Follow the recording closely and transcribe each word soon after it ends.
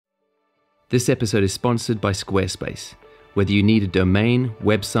This episode is sponsored by Squarespace. Whether you need a domain,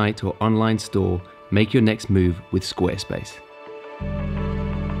 website, or online store, make your next move with Squarespace.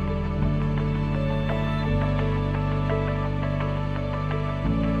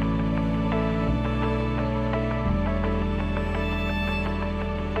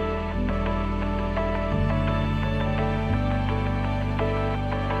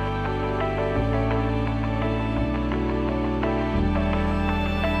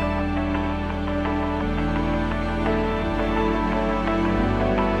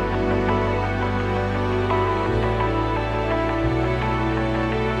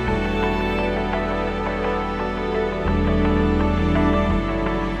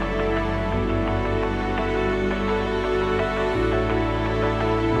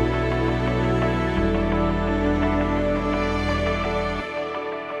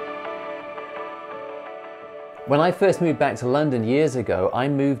 When I first moved back to London years ago, I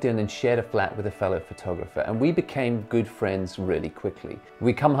moved in and shared a flat with a fellow photographer, and we became good friends really quickly.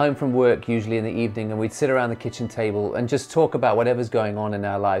 We'd come home from work, usually in the evening, and we'd sit around the kitchen table and just talk about whatever's going on in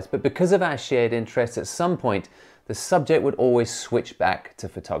our lives. But because of our shared interests, at some point, the subject would always switch back to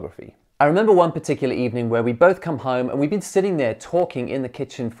photography. I remember one particular evening where we'd both come home and we'd been sitting there talking in the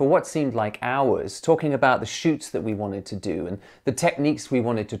kitchen for what seemed like hours, talking about the shoots that we wanted to do and the techniques we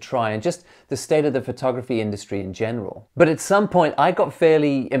wanted to try and just the state of the photography industry in general. But at some point I got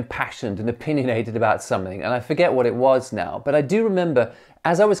fairly impassioned and opinionated about something, and I forget what it was now, but I do remember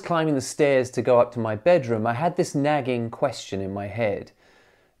as I was climbing the stairs to go up to my bedroom, I had this nagging question in my head.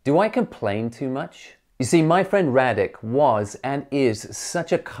 Do I complain too much? You see, my friend Radek was and is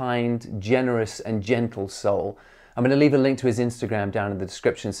such a kind, generous and gentle soul. I'm going to leave a link to his Instagram down in the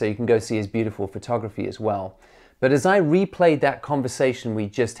description so you can go see his beautiful photography as well. But as I replayed that conversation we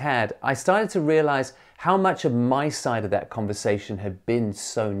just had, I started to realize how much of my side of that conversation had been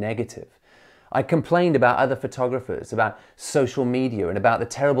so negative. I complained about other photographers, about social media and about the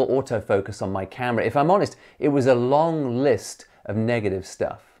terrible autofocus on my camera. If I'm honest, it was a long list of negative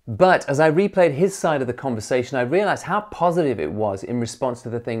stuff. But as I replayed his side of the conversation, I realized how positive it was in response to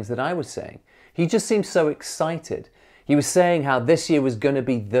the things that I was saying. He just seemed so excited. He was saying how this year was going to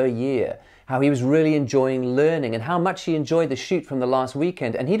be the year, how he was really enjoying learning and how much he enjoyed the shoot from the last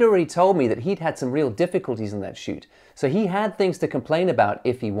weekend. And he'd already told me that he'd had some real difficulties in that shoot. So he had things to complain about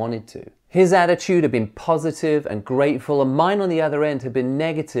if he wanted to. His attitude had been positive and grateful, and mine on the other end had been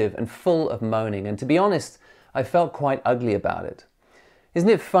negative and full of moaning. And to be honest, I felt quite ugly about it. Isn't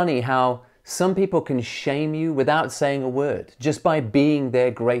it funny how some people can shame you without saying a word, just by being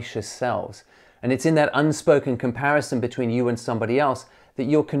their gracious selves? And it's in that unspoken comparison between you and somebody else that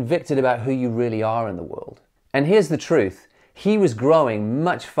you're convicted about who you really are in the world. And here's the truth. He was growing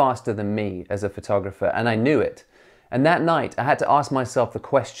much faster than me as a photographer, and I knew it. And that night, I had to ask myself the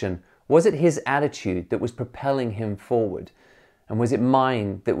question, was it his attitude that was propelling him forward? And was it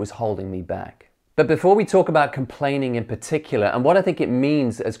mine that was holding me back? But before we talk about complaining in particular and what I think it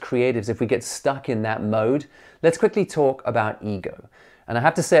means as creatives if we get stuck in that mode, let's quickly talk about ego. And I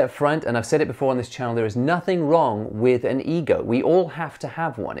have to say up front, and I've said it before on this channel, there is nothing wrong with an ego. We all have to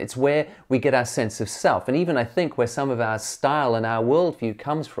have one. It's where we get our sense of self, and even I think where some of our style and our worldview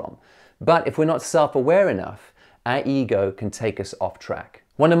comes from. But if we're not self-aware enough, our ego can take us off track.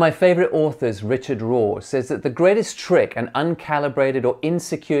 One of my favorite authors, Richard Rohr, says that the greatest trick an uncalibrated or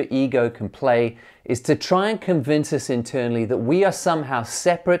insecure ego can play is to try and convince us internally that we are somehow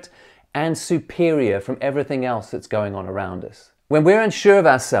separate and superior from everything else that's going on around us. When we're unsure of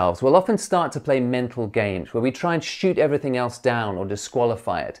ourselves, we'll often start to play mental games where we try and shoot everything else down or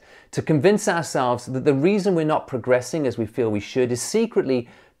disqualify it to convince ourselves that the reason we're not progressing as we feel we should is secretly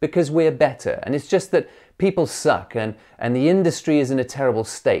because we're better, and it's just that people suck and the industry is in a terrible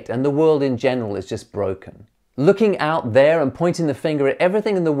state and the world in general is just broken. Looking out there and pointing the finger at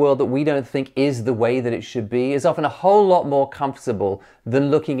everything in the world that we don't think is the way that it should be is often a whole lot more comfortable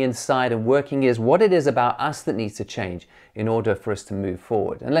than looking inside and working is what it is about us that needs to change in order for us to move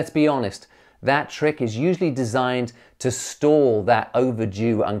forward. And let's be honest, that trick is usually designed to stall that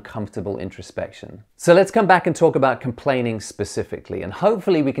overdue, uncomfortable introspection. So let's come back and talk about complaining specifically. And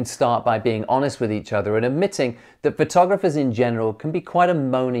hopefully we can start by being honest with each other and admitting that photographers in general can be quite a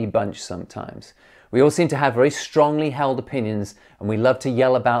moany bunch sometimes. We all seem to have very strongly held opinions, and we love to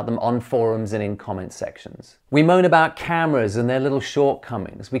yell about them on forums and in comment sections. We moan about cameras and their little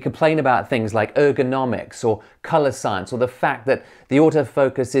shortcomings. We complain about things like ergonomics or color science or the fact that the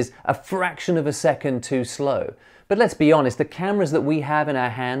autofocus is a fraction of a second too slow. But let's be honest, the cameras that we have in our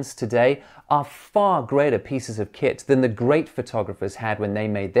hands today are far greater pieces of kit than the great photographers had when they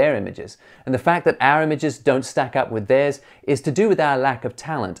made their images. And the fact that our images don't stack up with theirs is to do with our lack of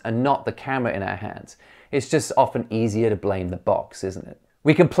talent and not the camera in our hands. It's just often easier to blame the box, isn't it?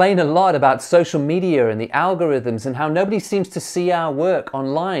 We complain a lot about social media and the algorithms and how nobody seems to see our work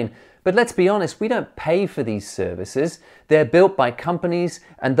online. But let's be honest, we don't pay for these services. They're built by companies,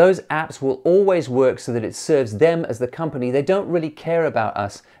 and those apps will always work so that it serves them as the company. They don't really care about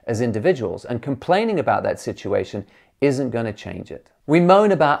us as individuals, and complaining about that situation isn't going to change it. We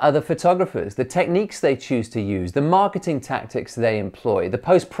moan about other photographers, the techniques they choose to use, the marketing tactics they employ, the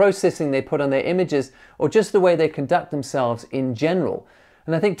post-processing they put on their images, or just the way they conduct themselves in general.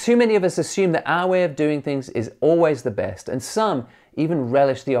 And I think too many of us assume that our way of doing things is always the best, and some even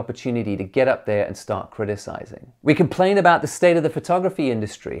relish the opportunity to get up there and start criticizing. We complain about the state of the photography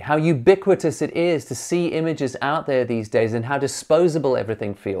industry, how ubiquitous it is to see images out there these days and how disposable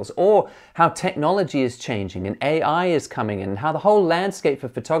everything feels, or how technology is changing and AI is coming in and how the whole landscape for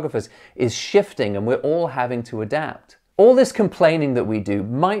photographers is shifting and we're all having to adapt. All this complaining that we do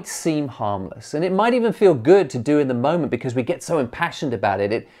might seem harmless, and it might even feel good to do in the moment because we get so impassioned about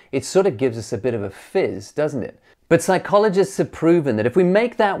it. It sort of gives us a bit of a fizz, doesn't it? But psychologists have proven that if we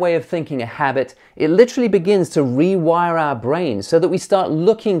make that way of thinking a habit, it literally begins to rewire our brains so that we start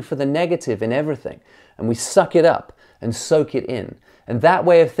looking for the negative in everything, and we suck it up and soak it in. And that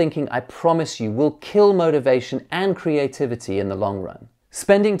way of thinking, I promise you, will kill motivation and creativity in the long run.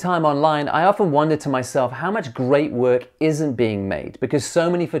 Spending time online, I often wonder to myself how much great work isn't being made because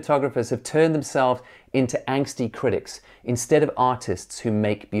so many photographers have turned themselves into angsty critics instead of artists who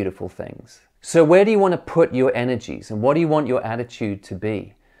make beautiful things. So where do you want to put your energies and what do you want your attitude to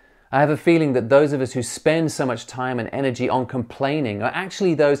be? I have a feeling that those of us who spend so much time and energy on complaining are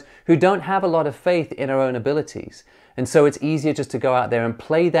actually those who don't have a lot of faith in our own abilities. And so it's easier just to go out there and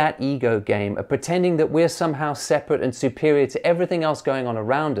play that ego game of pretending that we're somehow separate and superior to everything else going on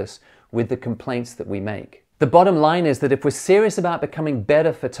around us with the complaints that we make. The bottom line is that if we're serious about becoming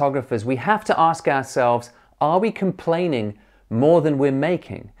better photographers, we have to ask ourselves, are we complaining more than we're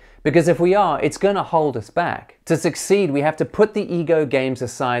making? Because if we are, it's going to hold us back. To succeed, we have to put the ego games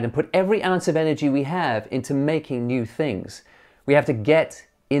aside and put every ounce of energy we have into making new things. We have to get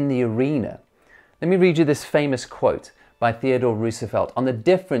in the arena. Let me read you this famous quote by Theodore Roosevelt on the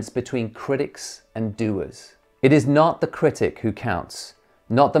difference between critics and doers. It is not the critic who counts,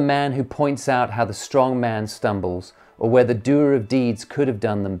 not the man who points out how the strong man stumbles or where the doer of deeds could have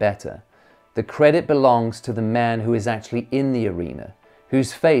done them better. The credit belongs to the man who is actually in the arena,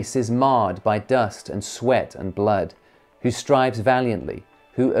 whose face is marred by dust and sweat and blood, who strives valiantly,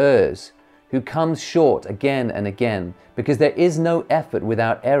 who errs, who comes short again and again, because there is no effort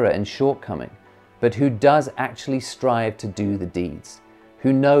without error and shortcoming, but who does actually strive to do the deeds,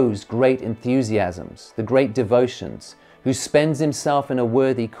 who knows great enthusiasms, the great devotions, who spends himself in a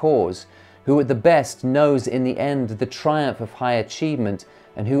worthy cause, who at the best knows in the end the triumph of high achievement,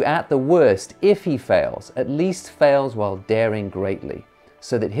 and who at the worst, if he fails, at least fails while daring greatly,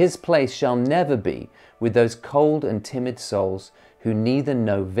 so that his place shall never be with those cold and timid souls who neither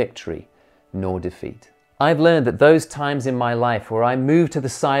know victory nor defeat. I've learned that those times in my life where I move to the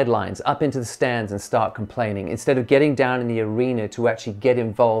sidelines, up into the stands and start complaining, instead of getting down in the arena to actually get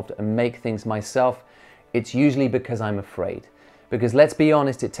involved and make things myself, it's usually because I'm afraid. Because let's be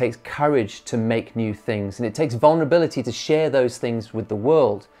honest, it takes courage to make new things, and it takes vulnerability to share those things with the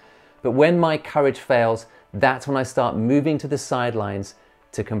world. But when my courage fails, that's when I start moving to the sidelines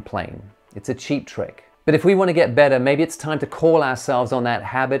to complain. It's a cheap trick. But if we want to get better, maybe it's time to call ourselves on that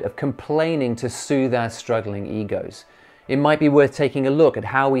habit of complaining to soothe our struggling egos. It might be worth taking a look at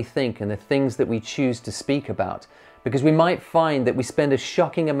how we think and the things that we choose to speak about, because we might find that we spend a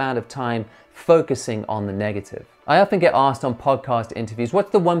shocking amount of time focusing on the negative. I often get asked on podcast interviews,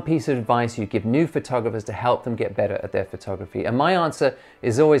 what's the one piece of advice you give new photographers to help them get better at their photography? And my answer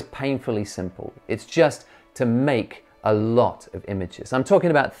is always painfully simple. It's just to make a lot of images. I'm talking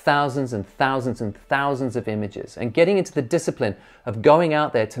about thousands and thousands and thousands of images, and getting into the discipline of going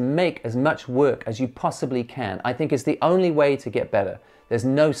out there to make as much work as you possibly can, I think is the only way to get better. There's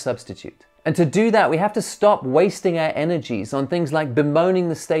no substitute. And to do that, we have to stop wasting our energies on things like bemoaning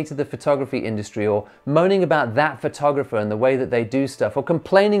the state of the photography industry, or moaning about that photographer and the way that they do stuff, or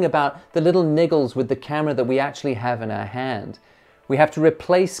complaining about the little niggles with the camera that we actually have in our hand. We have to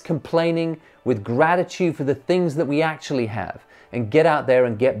replace complaining with gratitude for the things that we actually have and get out there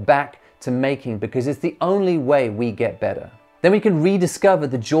and get back to making, because it's the only way we get better. Then we can rediscover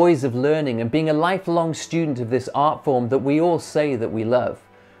the joys of learning and being a lifelong student of this art form that we all say that we love.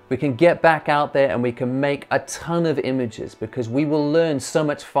 we can get back out there and we can make a ton of images, because we will learn so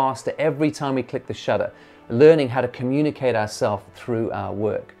much faster every time we click the shutter, learning how to communicate ourselves through our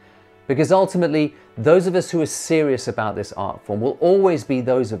work. Because ultimately, those of us who are serious about this art form will always be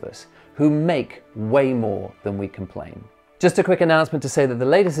those of us who make way more than we complain. Just a quick announcement to say that the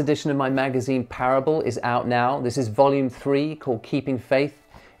latest edition of my magazine Parable is out now. This is volume 3, called Keeping Faith.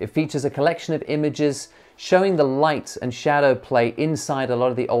 It features a collection of images showing the light and shadow play inside a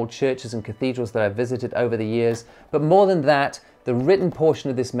lot of the old churches and cathedrals that I've visited over the years. But more than that, the written portion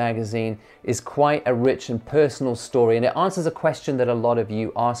of this magazine is quite a rich and personal story, and it answers a question that a lot of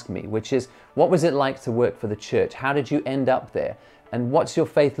you ask me, which is, what was it like to work for the church? How did you end up there? And what's your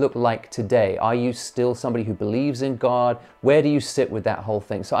faith look like today? Are you still somebody who believes in God? Where do you sit with that whole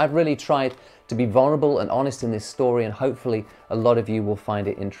thing? So I've really tried to be vulnerable and honest in this story, and hopefully a lot of you will find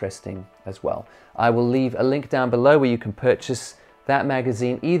it interesting as well. I will leave a link down below where you can purchase that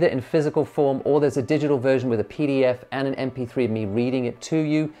magazine either in physical form, or there's a digital version with a PDF and an MP3 of me reading it to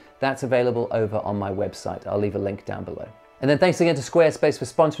you. That's available over on my website. I'll leave a link down below. And then thanks again to Squarespace for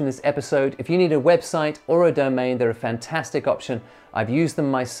sponsoring this episode. If you need a website or a domain, they're a fantastic option. I've used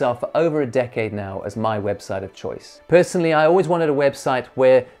them myself for over a decade now as my website of choice. Personally, I always wanted a website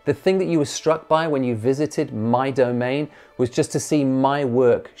where the thing that you were struck by when you visited my domain was just to see my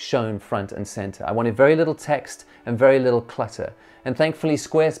work shown front and center. I wanted very little text and very little clutter. And thankfully,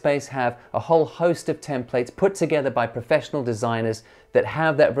 Squarespace have a whole host of templates put together by professional designers that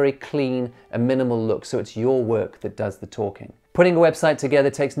have that very clean and minimal look, so it's your work that does the talking. Putting a website together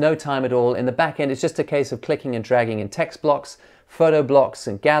takes no time at all. In the back end, it's just a case of clicking and dragging in text blocks, photo blocks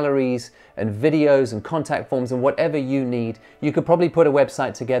and galleries and videos and contact forms and whatever you need. You could probably put a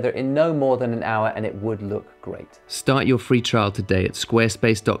website together in no more than an hour and it would look great. Start your free trial today at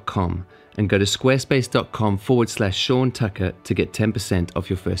squarespace.com and go to squarespace.com/Sean Tucker to get 10% off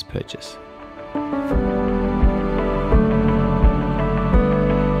your first purchase.